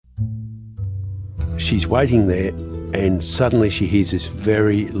she's waiting there, and suddenly she hears this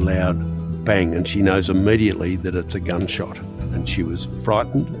very loud bang, and she knows immediately that it's a gunshot. And she was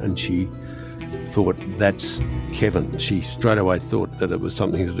frightened, and she thought, that's Kevin. She straight away thought that it was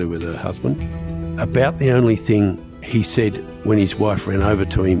something to do with her husband. About the only thing he said when his wife ran over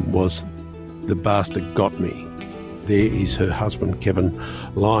to him was, "The bastard got me." There is her husband, Kevin,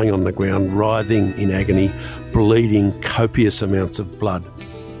 lying on the ground, writhing in agony, bleeding copious amounts of blood.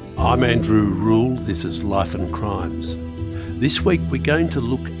 I'm Andrew Rule. This is Life and Crimes. This week we're going to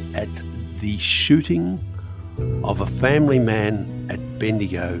look at the shooting of a family man at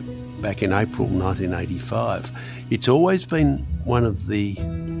Bendigo back in April 1985. It's always been one of the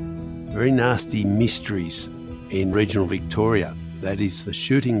very nasty mysteries in regional Victoria. That is the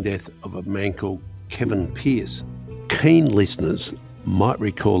shooting death of a man called Kevin Pearce. Keen listeners might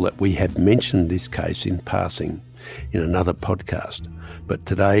recall that we have mentioned this case in passing in another podcast, but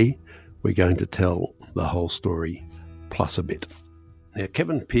today we're going to tell the whole story plus a bit. Now,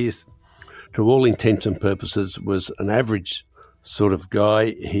 Kevin Pearce, to all intents and purposes, was an average sort of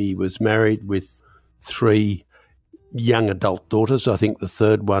guy. He was married with 3 young adult daughters. I think the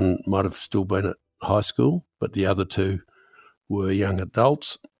third one might have still been at high school, but the other 2 were young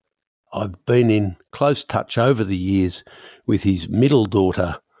adults. I've been in close touch over the years with his middle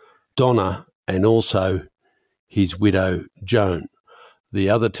daughter, Donna, and also his widow, Joan. The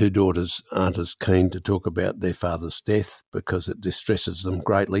other 2 daughters aren't as keen to talk about their father's death because it distresses them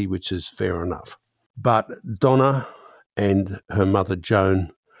greatly, which is fair enough. But Donna and her mother,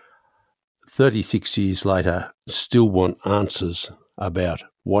 Joan, 36 years later, still want answers about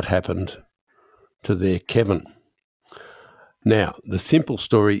what happened to their Kevin. Now, the simple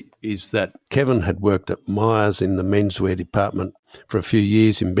story is that Kevin had worked at Myers in the menswear department for a few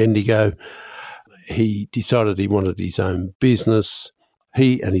years in Bendigo. He decided he wanted his own business.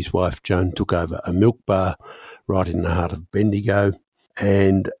 He and his wife, Joan, took over a milk bar right in the heart of Bendigo.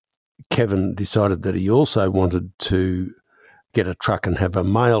 And Kevin decided that he also wanted to get a truck and have a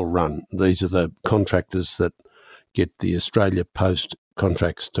mail run. These are the contractors that get the Australia Post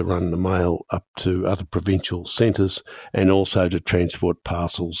contracts to run the mail up to other provincial centres and also to transport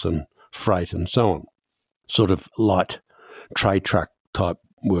parcels and freight and so on. Sort of light trade truck type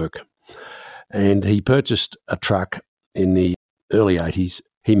work. And he purchased a truck in the early 80s.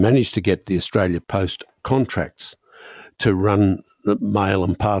 He managed to get the Australia Post contracts to run the mail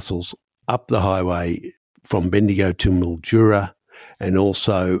and parcels up the highway from Bendigo to Mildura and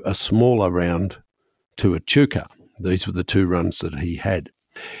also a smaller round to Echuca. These were the 2 runs that he had.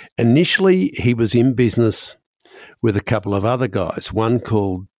 Initially, he was in business with a couple of other guys, one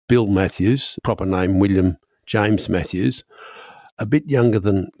called Bill Matthews, proper name William James Matthews, a bit younger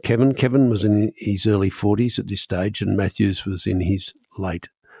than Kevin. Kevin was in his early 40s at this stage and Matthews was in his late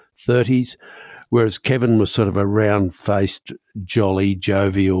 30s, whereas Kevin was sort of a round-faced, jolly,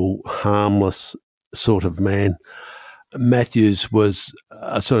 jovial, harmless sort of man. Matthews was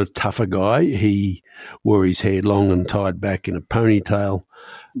a sort of tougher guy. He wore his hair long and tied back in a ponytail.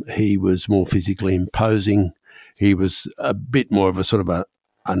 He was more physically imposing. He was a bit more of a sort of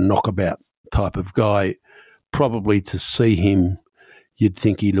a knockabout type of guy. Probably to see him, you'd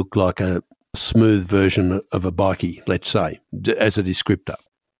think he looked like a smooth version of a bikie, let's say, as a descriptor.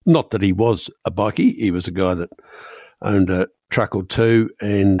 Not that he was a bikie. He was a guy that owned a truck or 2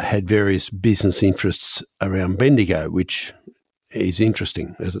 and had various business interests around Bendigo, which is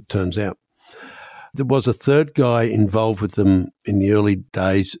interesting, as it turns out. There was a third guy involved with them in the early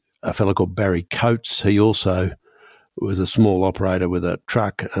days, a fellow called Barry Coates. He also was a small operator with a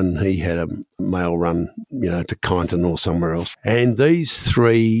truck and he had a mail run, to Kyneton or somewhere else. And these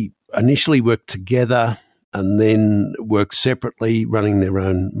 3 initially worked together and then worked separately, running their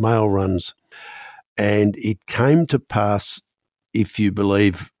own mail runs. And it came to pass, if you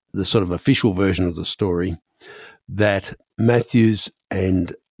believe the sort of official version of the story, that Matthews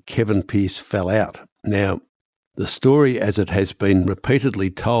and Kevin Pearce fell out. Now, the story, as it has been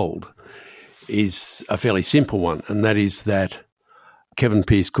repeatedly told, is a fairly simple one, and that is that Kevin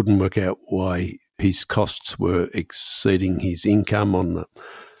Pearce couldn't work out why his costs were exceeding his income on the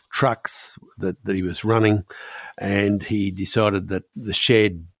trucks that he was running, and he decided that the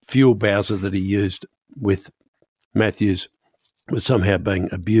shared fuel bowser that he used with Matthews was somehow being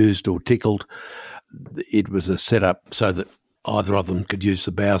abused or tickled. It was a setup so that either of them could use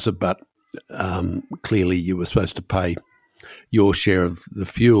the bowser, but clearly you were supposed to pay your share of the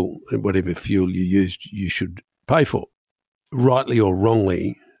fuel. Whatever fuel you used, you should pay for. Rightly or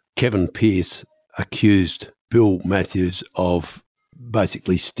wrongly, Kevin Pearce accused Bill Matthews of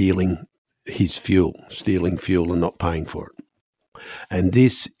basically stealing his fuel, stealing fuel and not paying for it. And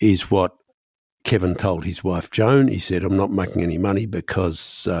this is what Kevin told his wife Joan, he said, I'm not making any money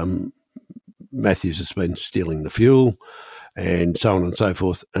because Matthews has been stealing the fuel, and so on and so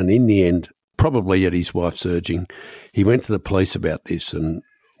forth. And in the end, probably at his wife's urging, he went to the police about this and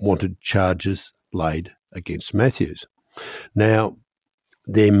wanted charges laid against Matthews. Now,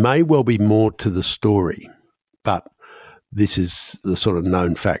 there may well be more to the story, but this is the sort of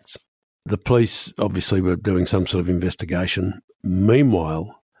known facts. The police obviously were doing some sort of investigation.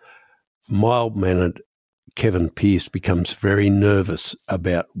 Meanwhile, mild-mannered Kevin Pearce becomes very nervous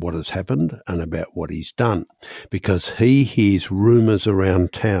about what has happened and about what he's done, because he hears rumours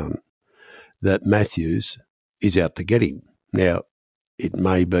around town that Matthews is out to get him. Now, it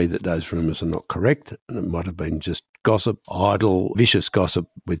may be that those rumours are not correct, and it might have been just gossip, idle, vicious gossip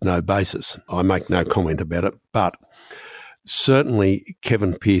with no basis. I make no comment about it, but certainly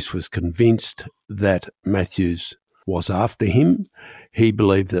Kevin Pearce was convinced that Matthews was after him. He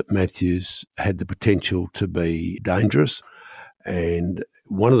believed that Matthews had the potential to be dangerous, and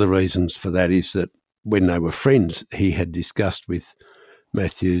one of the reasons for that is that when they were friends, he had discussed with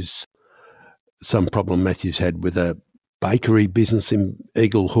Matthews some problem Matthews had with a bakery business in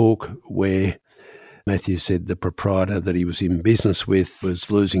Eagle Hawk, where Matthews said the proprietor that he was in business with was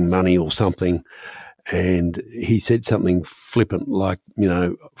losing money or something, and he said something flippant like,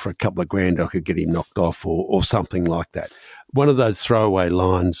 for a couple of grand I could get him knocked off or something like that. One of those throwaway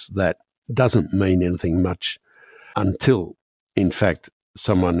lines that doesn't mean anything much until, in fact,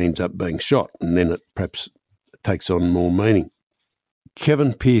 someone ends up being shot, and then it perhaps takes on more meaning.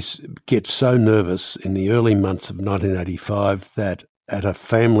 Kevin Pearce gets so nervous in the early months of 1985 that at a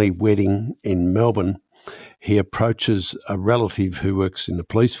family wedding in Melbourne, he approaches a relative who works in the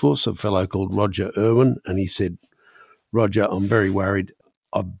police force, a fellow called Roger Irwin, and he said, Roger, I'm very worried.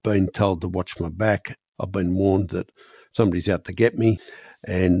 I've been told to watch my back. I've been warned that somebody's out to get me.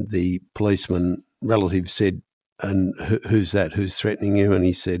 And the policeman relative said, and who's that? Who's threatening you? And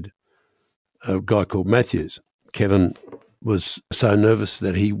he said, a guy called Matthews. Kevin was so nervous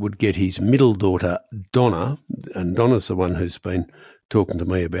that he would get his middle daughter, Donna, and Donna's the one who's been talking to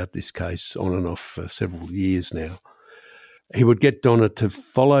me about this case on and off for several years now. He would get Donna to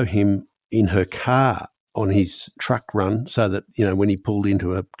follow him in her car on his truck run so that, when he pulled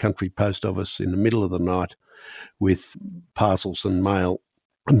into a country post office in the middle of the night with parcels and mail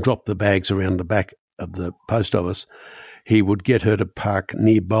and dropped the bags around the back of the post office, he would get her to park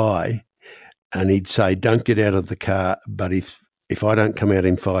nearby, and he'd say, don't get out of the car, but if I don't come out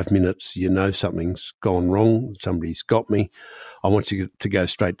in 5 minutes, something's gone wrong, somebody's got me, I want you to go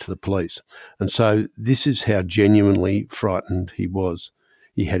straight to the police. And so this is how genuinely frightened he was.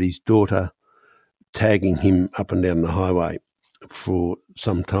 He had his daughter tagging him up and down the highway for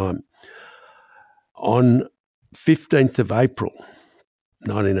some time. On 15th of April,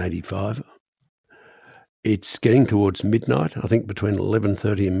 1985, it's getting towards midnight, I think between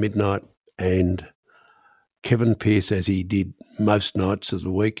 11:30 and midnight, and Kevin Pearce, as he did most nights of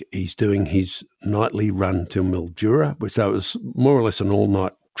the week, he's doing his nightly run to Mildura, so it was more or less an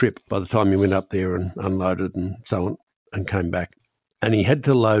all-night trip by the time he went up there and unloaded and so on and came back. And he had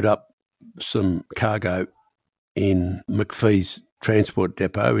to load up some cargo in McPhee's transport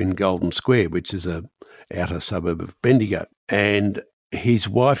depot in Golden Square, which is a outer suburb of Bendigo. And his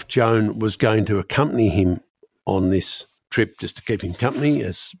wife, Joan, was going to accompany him on this trip just to keep him company,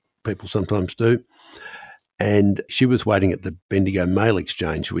 as people sometimes do. And she was waiting at the Bendigo Mail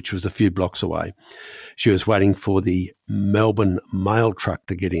Exchange, which was a few blocks away. She was waiting for the Melbourne mail truck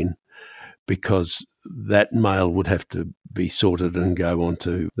to get in because that mail would have to be sorted and go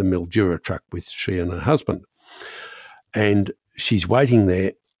onto the Mildura truck with she and her husband. And she's waiting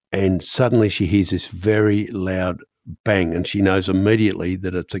there, and suddenly she hears this very loud bang, and she knows immediately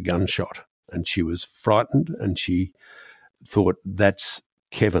that it's a gunshot. And she was frightened, and she thought, that's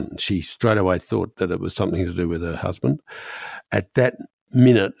Kevin. She straight away thought that it was something to do with her husband. At that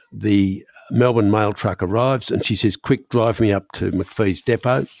minute, the Melbourne mail truck arrives, and she says, quick, drive me up to McPhee's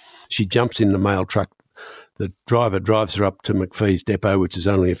depot. She jumps in the mail truck. The driver drives her up to McPhee's depot, which is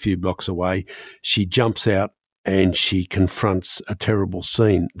only a few blocks away. She jumps out, and she confronts a terrible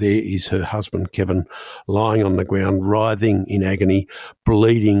scene. There is her husband, Kevin, lying on the ground, writhing in agony,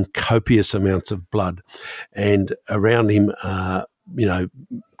 bleeding copious amounts of blood. And around him are,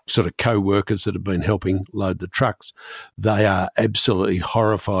 sort of co-workers that have been helping load the trucks. They are absolutely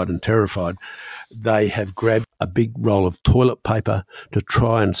horrified and terrified. They have grabbed a big roll of toilet paper to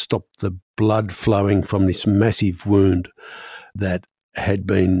try and stop the blood flowing from this massive wound that had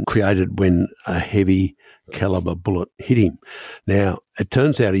been created when a heavy caliber bullet hit him. Now, it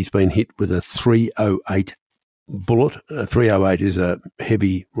turns out he's been hit with a .308 bullet. A .308 is a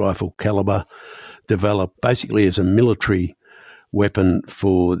heavy rifle caliber developed basically as a military weapon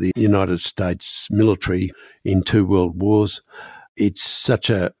for the United States military in 2 world wars. It's such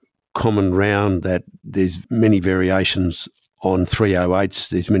a common round that there's many variations on 308s.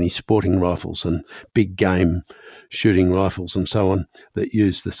 There's many sporting rifles and big game shooting rifles and so on that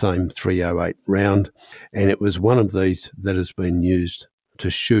use the same 308 round. And it was one of these that has been used to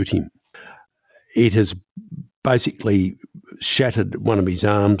shoot him. It has basically shattered one of his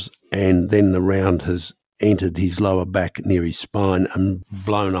arms, and then the round has entered his lower back near his spine and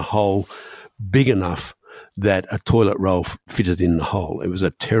blown a hole big enough that a toilet roll fitted in the hole. It was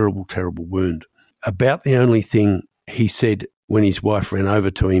a terrible, terrible wound. About the only thing he said when his wife ran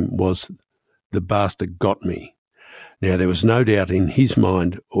over to him was, "The bastard got me." Now, there was no doubt in his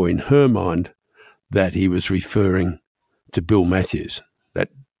mind or in her mind that he was referring to Bill Matthews. That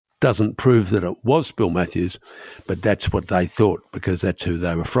doesn't prove that it was Bill Matthews, but that's what they thought because that's who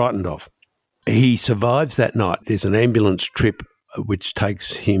they were frightened of. He survives that night. There's an ambulance trip which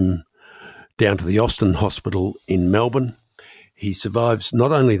takes him down to the Austin Hospital in Melbourne. He survives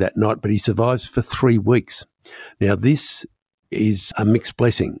not only that night, but he survives for 3 weeks. Now, this is a mixed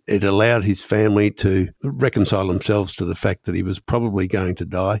blessing. It allowed his family to reconcile themselves to the fact that he was probably going to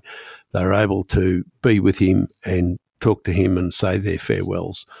die. They were able to be with him and talk to him and say their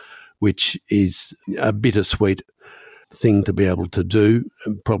farewells, which is a bittersweet thing to be able to do,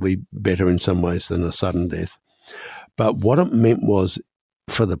 and probably better in some ways than a sudden death. But what it meant was,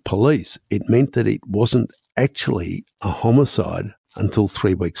 for the police, it meant that it wasn't actually a homicide until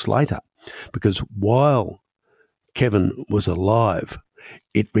 3 weeks later, because while Kevin was alive,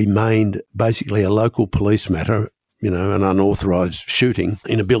 it remained basically a local police matter, an unauthorised shooting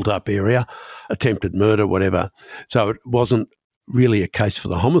in a built-up area, attempted murder, whatever. So it wasn't really a case for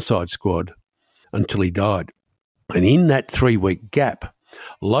the homicide squad until he died. And in that 3-week gap,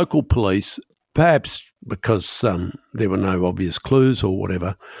 local police, perhaps because there were no obvious clues or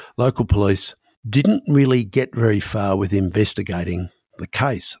whatever, local police didn't really get very far with investigating the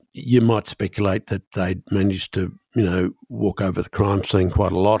case. You might speculate that they'd managed to, walk over the crime scene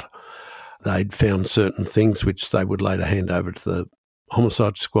quite a lot. They'd found certain things which they would later hand over to the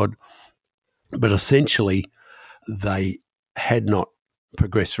homicide squad. But essentially, they had not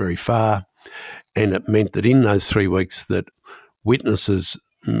progressed very far, and it meant that in those 3 weeks that witnesses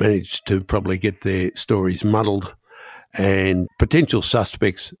managed to probably get their stories muddled, and potential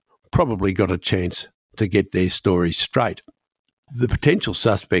suspects probably got a chance to get their stories straight. The potential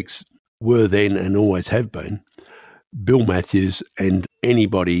suspects were then, and always have been, Bill Matthews and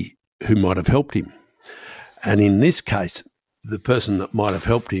anybody who might have helped him. And in this case, the person that might have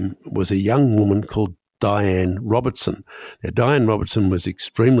helped him was a young woman called Diane Robertson. Now, Diane Robertson was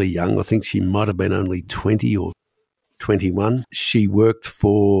extremely young. I think she might have been only 20 or 21. She worked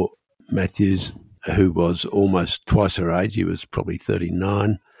for Matthews, who was almost twice her age. He was probably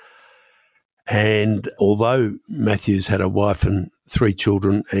 39. And although Matthews had a wife and 3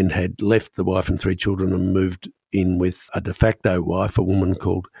 children and had left the wife and 3 children and moved in with a de facto wife, a woman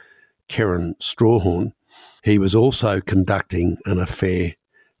called Karen Strawhorn, he was also conducting an affair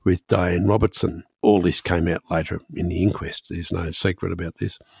with Diane Robertson. All this came out later in the inquest. There's no secret about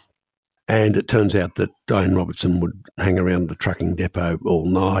this. And it turns out that Diane Robertson would hang around the trucking depot all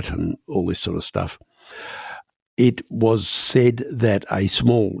night and all this sort of stuff. It was said that a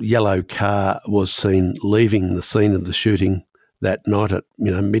small yellow car was seen leaving the scene of the shooting that night at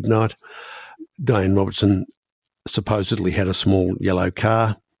midnight. Diane Robertson supposedly had a small yellow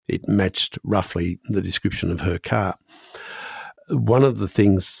car. It matched roughly the description of her car. One of the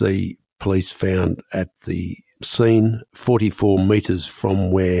things the police found at the scene, 44 metres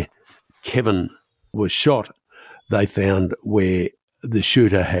from where Kevin was shot, they found where the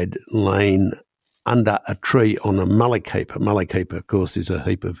shooter had lain under a tree on a mullock heap. A mullock heap, of course, is a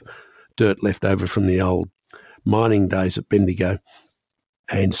heap of dirt left over from the old mining days at Bendigo.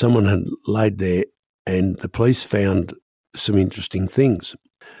 And someone had laid there, and the police found some interesting things.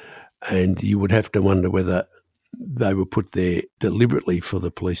 And you would have to wonder whether they were put there deliberately for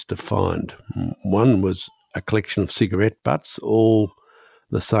the police to find. One was a collection of cigarette butts, all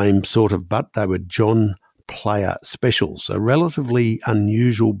the same sort of butt. They were John Player Specials, a relatively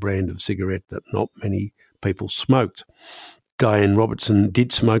unusual brand of cigarette that not many people smoked. Diane Robertson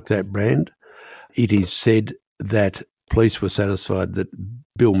did smoke that brand. It is said that police were satisfied that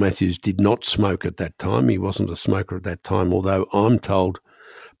Bill Matthews did not smoke at that time. He wasn't a smoker at that time, although I'm told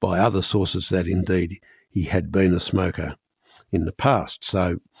by other sources that indeed he had been a smoker in the past.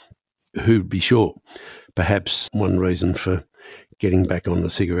 So who'd be sure? Perhaps one reason for getting back on the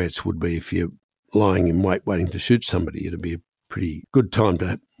cigarettes would be if you're lying in wait waiting to shoot somebody, it'd be a pretty good time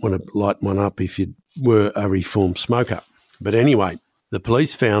to want to light one up if you were a reformed smoker. But anyway, the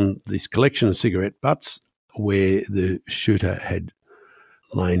police found this collection of cigarette butts where the shooter had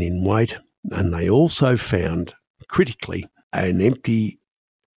lain in wait, and they also found, critically, an empty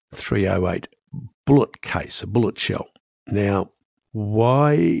 .308 bullet case, a bullet shell. Now,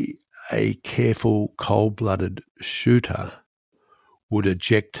 why a careful, cold-blooded shooter would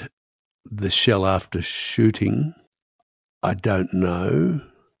eject the shell after shooting, I don't know,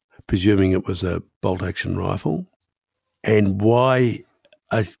 presuming it was a bolt-action rifle, and why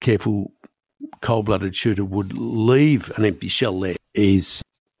a careful, cold-blooded shooter would leave an empty shell there is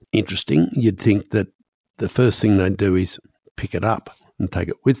interesting. You'd think that the first thing they'd do is pick it up and take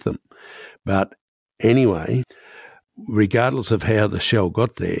it with them. But anyway, regardless of how the shell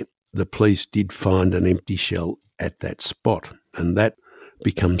got there, the police did find an empty shell at that spot, and that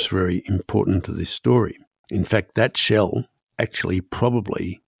becomes very important to this story. In fact, that shell actually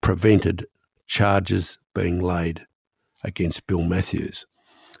probably prevented charges being laid against Bill Matthews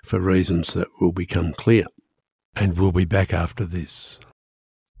for reasons that will become clear. And we'll be back after this.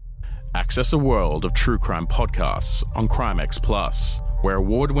 Access a world of true crime podcasts on Crimex Plus, where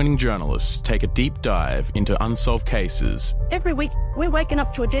award-winning journalists take a deep dive into unsolved cases. Every week, we're waking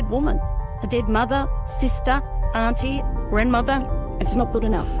up to a dead woman, a dead mother, sister, auntie, grandmother. It's not good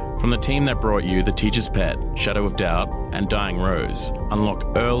enough. From the team that brought you The Teacher's Pet, Shadow of Doubt, and Dying Rose, unlock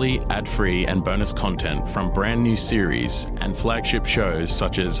early, ad-free, and bonus content from brand new series and flagship shows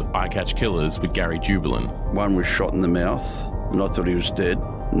such as I Catch Killers with Gary Jubelin. One was shot in the mouth, and I thought he was dead.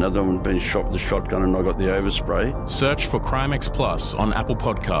 Another one had been shot with a shotgun, and I got the overspray. Search for Crimex Plus on Apple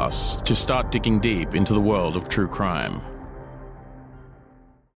Podcasts to start digging deep into the world of true crime.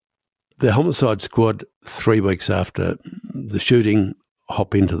 The homicide squad, 3 weeks after the shooting,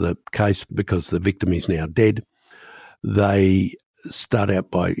 hop into the case because the victim is now dead. They start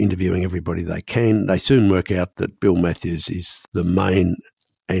out by interviewing everybody they can. They soon work out that Bill Matthews is the main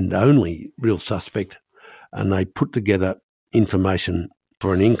and only real suspect, and they put together information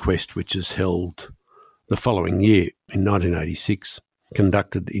for an inquest which is held the following year in 1986,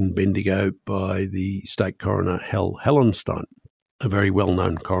 conducted in Bendigo by the state coroner Hal Hellenstein, a very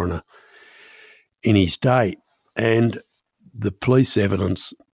well-known coroner in his day. And the police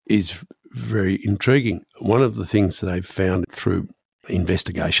evidence is very intriguing. One of the things they've found through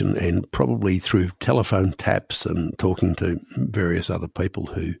investigation and probably through telephone taps and talking to various other people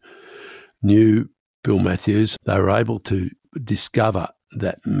who knew Bill Matthews, they were able to discover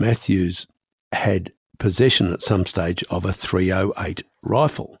that Matthews had possession at some stage of a .308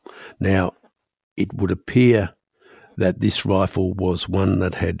 rifle. Now, it would appear that this rifle was one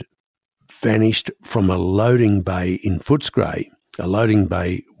that had vanished from a loading bay in Footscray, a loading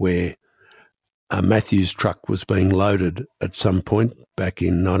bay where a Matthews truck was being loaded at some point back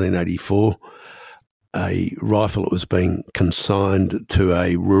in 1984. A rifle that was being consigned to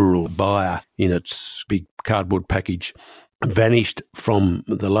a rural buyer in its big cardboard package vanished from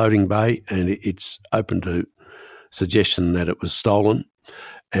the loading bay, and it's open to suggestion that it was stolen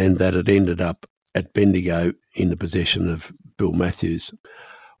and that it ended up at Bendigo in the possession of Bill Matthews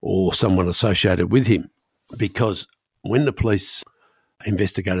or someone associated with him. Because when the police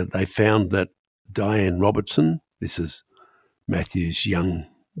investigated, they found that Diane Robertson, this is Matthews' young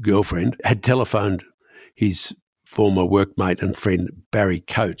girlfriend, had telephoned his former workmate and friend Barry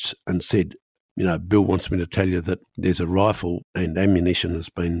Coates and said, you know, Bill wants me to tell you that there's a rifle and ammunition has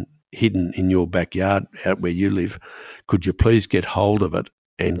been hidden in your backyard out where you live. Could you please get hold of it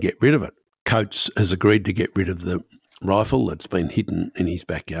and get rid of it? Coates has agreed to get rid of the rifle that's been hidden in his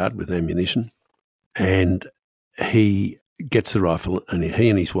backyard with ammunition, and he gets the rifle and he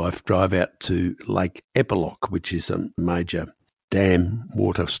and his wife drive out to Lake Epilock, which is a major dam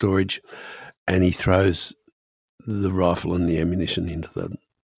water storage, and he throws the rifle and the ammunition into the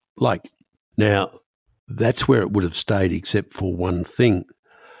lake. Now, that's where it would have stayed except for one thing.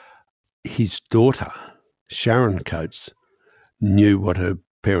 His daughter, Sharon Coates, knew what her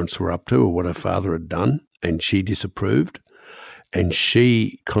parents were up to or what her father had done, and she disapproved, and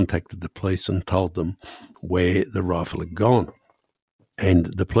she contacted the police and told them where the rifle had gone. And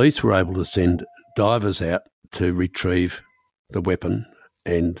the police were able to send divers out to retrieve the weapon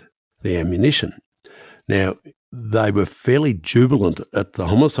and the ammunition. Now, they were fairly jubilant at the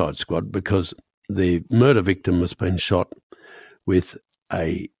homicide squad because the murder victim was being shot with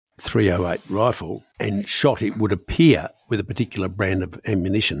a .308 rifle and shot, it would appear, with a particular brand of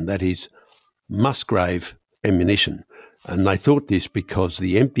ammunition, that is Musgrave ammunition. And they thought this because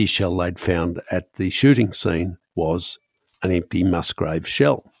the empty shell they'd found at the shooting scene was an empty Musgrave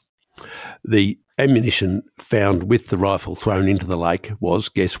shell. The ammunition found with the rifle thrown into the lake was,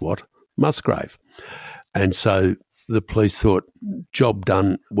 guess what, Musgrave. And so the police thought, job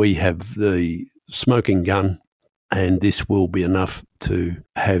done, we have the smoking gun and this will be enough to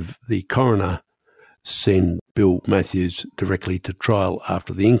have the coroner send Bill Matthews directly to trial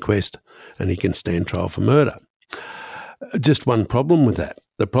after the inquest and he can stand trial for murder. Just one problem with that.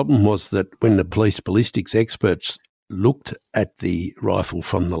 The problem was that when the police ballistics experts looked at the rifle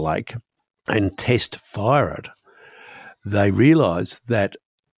from the lake and test fire it, they realised that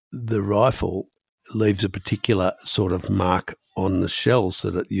the rifle leaves a particular sort of mark on the shells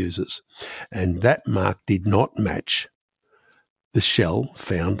that it uses, and that mark did not match the shell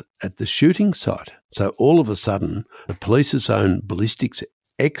found at the shooting site. So all of a sudden, the police's own ballistics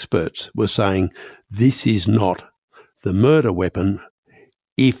experts were saying this is not the murder weapon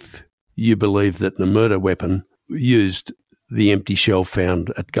if you believe that the murder weapon used the empty shell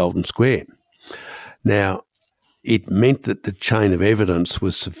found at Golden Square. Now, it meant that the chain of evidence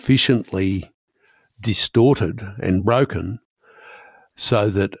was sufficiently distorted and broken so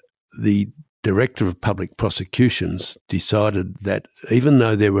that the Director of Public Prosecutions decided that even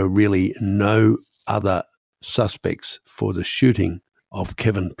though there were really no other suspects for the shooting of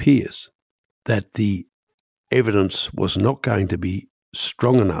Kevin Pearce, that the evidence was not going to be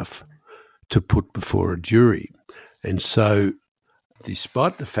strong enough to put before a jury. And so,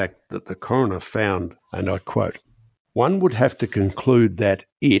 despite the fact that the coroner found, and I quote, "One would have to conclude that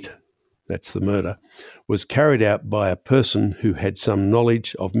it," that's the murder, "was carried out by a person who had some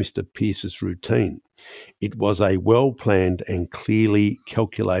knowledge of Mr. Pearce's routine. It was a well-planned and clearly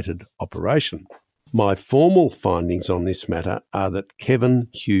calculated operation. My formal findings on this matter are that Kevin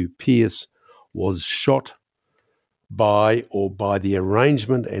Hugh Pearce was shot by or by the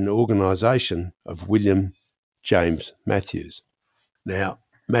arrangement and organisation of William James Matthews." Now,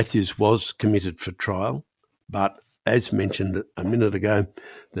 Matthews was committed for trial, but as mentioned a minute ago,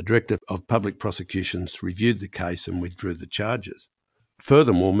 the Director of Public Prosecutions reviewed the case and withdrew the charges.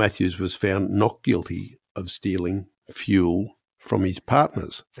 Furthermore, Matthews was found not guilty of stealing fuel from his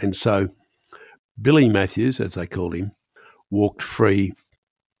partners. And so Billy Matthews, as they called him, walked free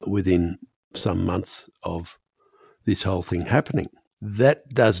within some months of this whole thing happening. That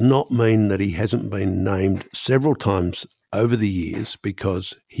does not mean that he hasn't been named several times over the years,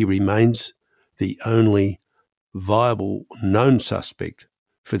 because he remains the only viable known suspect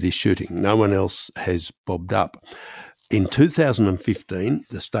for this shooting. No one else has bobbed up. In 2015,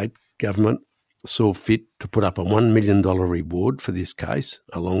 the state government saw fit to put up a $1 million reward for this case,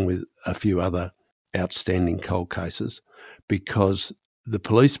 along with a few other outstanding cold cases, because the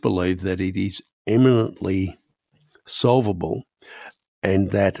police believe that it is eminently solvable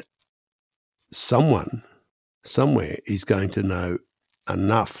and that someone somewhere is going to know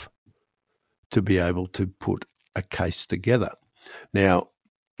enough to be able to put a case together. Now,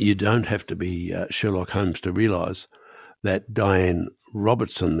 you don't have to be Sherlock Holmes to realise that Diane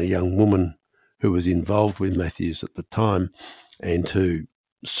Robertson, the young woman who was involved with Matthews at the time and who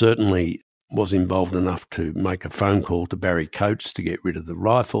certainly was involved enough to make a phone call to Barry Coates to get rid of the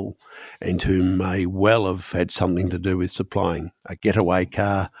rifle, and who may well have had something to do with supplying a getaway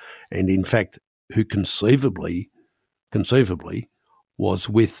car, and in fact who conceivably was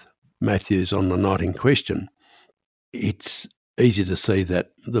with Matthews on the night in question. It's easy to see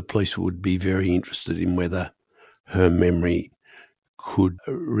that the police would be very interested in whether her memory could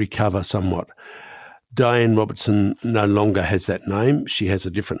recover somewhat. Diane Robertson no longer has that name. She has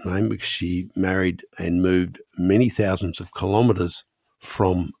a different name because she married and moved many thousands of kilometres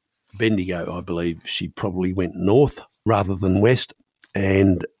from Bendigo, I believe. She probably went north rather than west,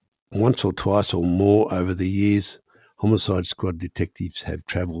 and once or twice or more over the years, Homicide Squad detectives have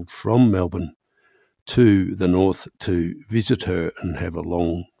travelled from Melbourne to the north to visit her and have a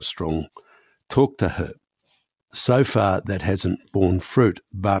long, strong talk to her. So far, that hasn't borne fruit,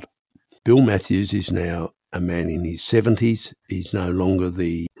 but Bill Matthews is now a man in his 70s. He's no longer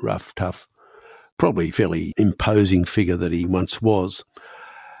the rough, tough, probably fairly imposing figure that he once was.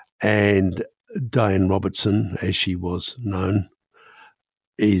 And Diane Robertson, as she was known,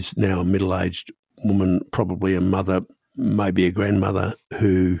 is now a middle-aged woman, probably a mother, maybe a grandmother,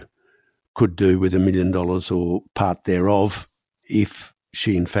 who could do with $1 million or part thereof if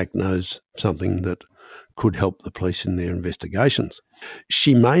she in fact knows something that could help the police in their investigations.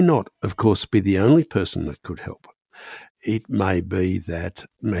 She may not, of course, be the only person that could help. It may be that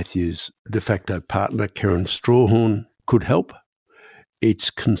Matthews' de facto partner, Karen Strawhorn, could help.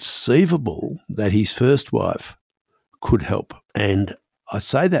 It's conceivable that his first wife could help. And I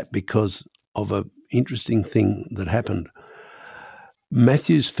say that because of an interesting thing that happened.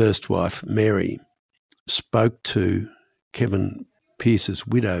 Matthews' first wife, Mary, spoke to Kevin Pearce's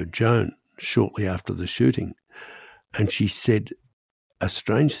widow, Joan, shortly after the shooting, and she said a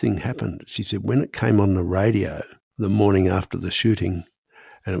strange thing happened. She said when it came on the radio the morning after the shooting,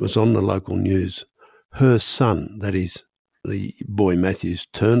 and it was on the local news, her son, that is the boy Matthews,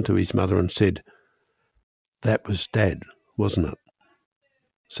 turned to his mother and said, "That was Dad, wasn't it?"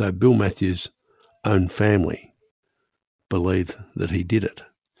 So Bill Matthews' own family believe that he did it,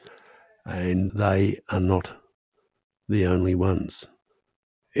 and they are not the only ones.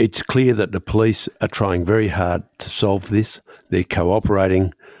 It's clear that the police are trying very hard to solve this. They're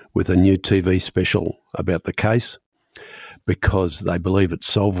cooperating with a new TV special about the case because they believe it's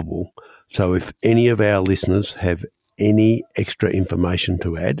solvable. So if any of our listeners have any extra information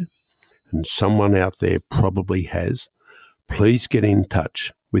to add, and someone out there probably has, please get in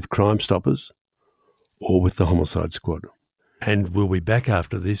touch with Crime Stoppers or with the Homicide Squad. And we'll be back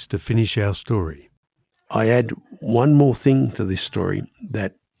after this to finish our story. I add one more thing to this story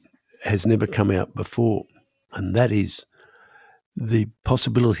that has never come out before, and that is the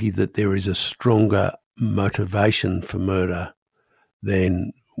possibility that there is a stronger motivation for murder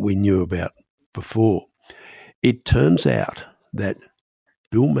than we knew about before. It turns out that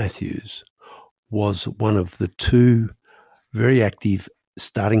Bill Matthews was one of the two very active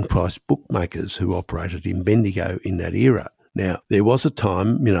starting price bookmakers who operated in Bendigo in that era. Now, there was a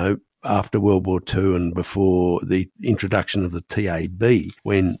time, after World War II and before the introduction of the TAB,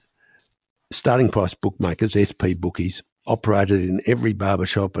 when starting price bookmakers, SP bookies, operated in every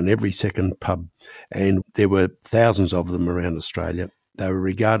barbershop and every second pub, and there were thousands of them around Australia. They were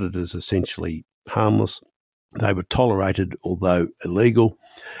regarded as essentially harmless. They were tolerated, although illegal.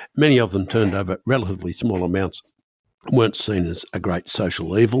 Many of them turned over relatively small amounts, weren't seen as a great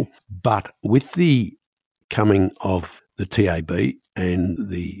social evil. But with the coming of the TAB and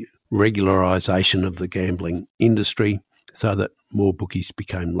the regularisation of the gambling industry so that more bookies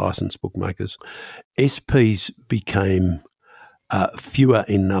became licensed bookmakers, SPs became fewer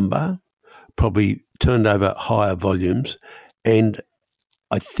in number, probably turned over higher volumes, and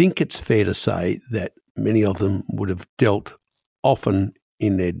I think it's fair to say that many of them would have dealt often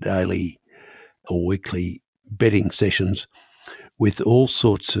in their daily or weekly betting sessions with all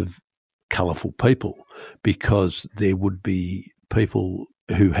sorts of colourful people, because there would be people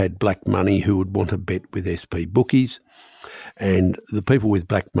who had black money who would want to bet with SP bookies, and the people with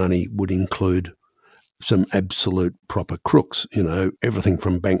black money would include some absolute proper crooks, everything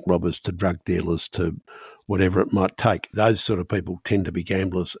from bank robbers to drug dealers to whatever it might take. Those sort of people tend to be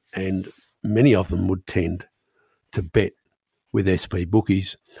gamblers, and many of them would tend to bet with SP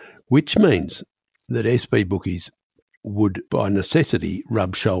bookies, which means that SP bookies would, by necessity,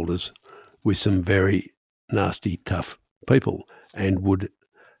 rub shoulders with some very nasty, tough people and would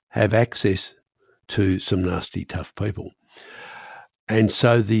have access to some nasty, tough people. And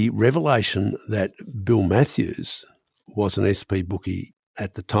so the revelation that Bill Matthews was an SP bookie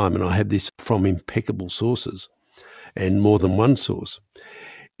at the time, and I have this from impeccable sources and more than one source,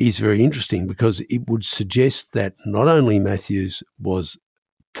 is very interesting because it would suggest that not only Matthews was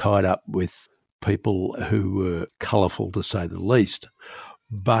tied up with people who were colourful, to say the least,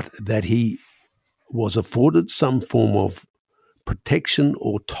 but that he was afforded some form of protection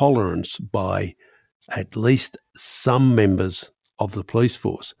or tolerance by at least some members of the police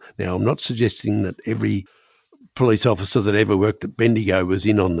force. Now, I'm not suggesting that every police officer that ever worked at Bendigo was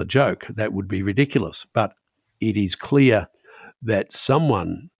in on the joke. That would be ridiculous. But it is clear that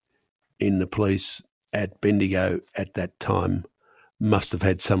someone in the police at Bendigo at that time must have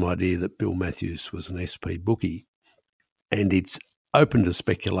had some idea that Bill Matthews was an SP bookie. And it's open to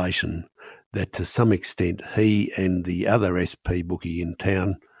speculation that to some extent he and the other SP bookie in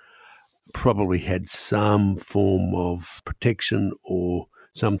town probably had some form of protection or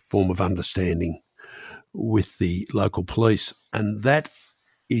some form of understanding with the local police. And that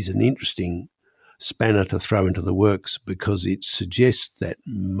is an interesting spanner to throw into the works, because it suggests that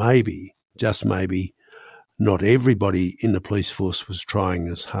maybe, just maybe, not everybody in the police force was trying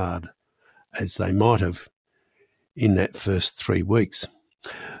as hard as they might have in that first 3 weeks.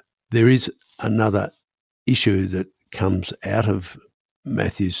 There is another issue that comes out of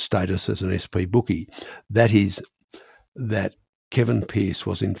Matthews' status as an SP bookie. That is that Kevin Pearce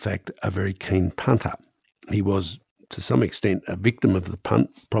was in fact a very keen punter. He was, to some extent, a victim of the punt,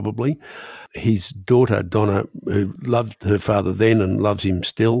 probably. His daughter, Donna, who loved her father then and loves him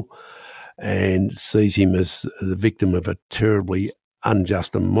still, and sees him as the victim of a terribly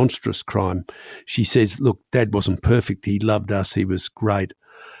unjust and monstrous crime, she says, look, Dad wasn't perfect. He loved us. He was great.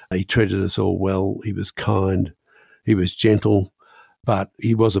 He treated us all well. He was kind. He was gentle. But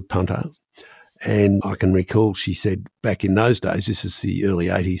he was a punter. And I can recall she said back in those days, this is the early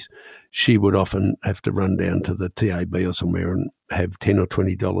 80s, she would often have to run down to the TAB or somewhere and have $10 or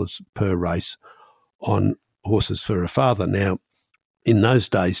 $20 per race on horses for her father. Now, in those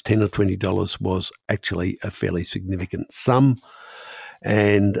days, $10 or $20 was actually a fairly significant sum.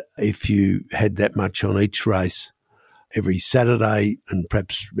 And if you had that much on each race every Saturday and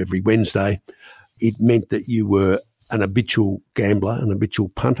perhaps every Wednesday, it meant that you were an habitual gambler, an habitual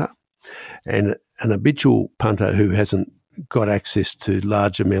punter. And an habitual punter who hasn't got access to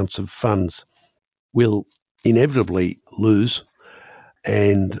large amounts of funds will inevitably lose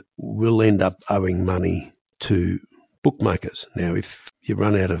and will end up owing money to bookmakers. Now, if you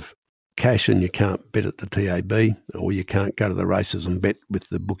run out of cash and you can't bet at the TAB or you can't go to the races and bet with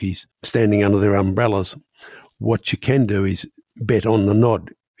the bookies standing under their umbrellas, what you can do is bet on the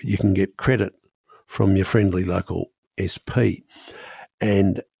nod. You can get credit from your friendly local SP.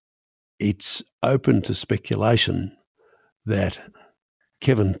 And it's open to speculation that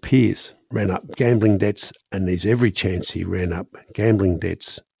Kevin Pearce ran up gambling debts, and there's every chance he ran up gambling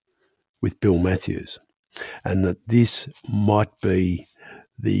debts with Bill Matthews, and that this might be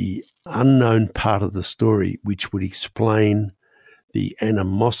the unknown part of the story which would explain the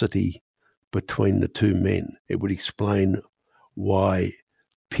animosity between the two men. It would explain why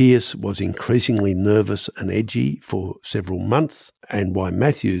Pearce was increasingly nervous and edgy for several months, and why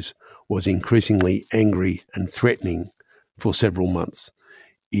Matthews was increasingly angry and threatening for several months.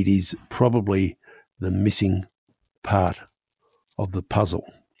 It is probably the missing part of the puzzle.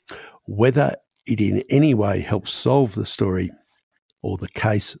 Whether it in any way helps solve the story or the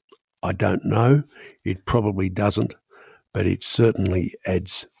case, I don't know. It probably doesn't, but it certainly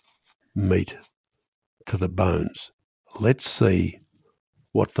adds meat to the bones. Let's see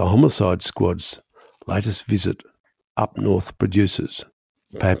what the Homicide Squad's latest visit up north produces.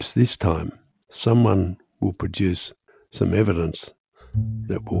 Perhaps this time someone will produce some evidence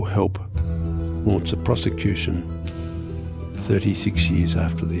that will help launch a prosecution 36 years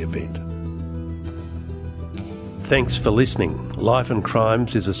after the event. Thanks for listening. Life and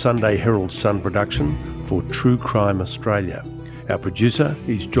Crimes is a Sunday Herald Sun production for True Crime Australia. Our producer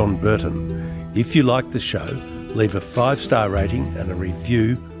is John Burton. If you like the show, leave a 5-star rating and a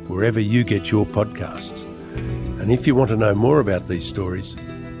review wherever you get your podcasts. And if you want to know more about these stories,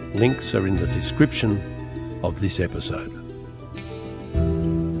 links are in the description of this episode.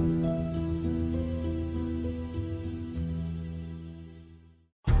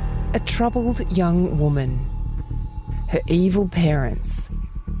 A troubled young woman. Her evil parents.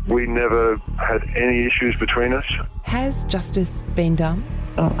 We never had any issues between us. Has justice been done?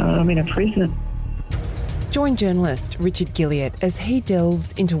 I'm in a prison. Join journalist Richard Gilliatt as he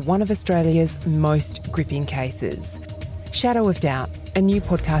delves into one of Australia's most gripping cases. Shadow of Doubt, a new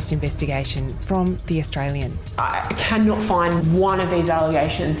podcast investigation from The Australian. I cannot find one of these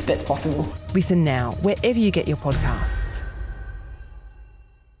allegations that's possible. Listen now, wherever you get your podcasts.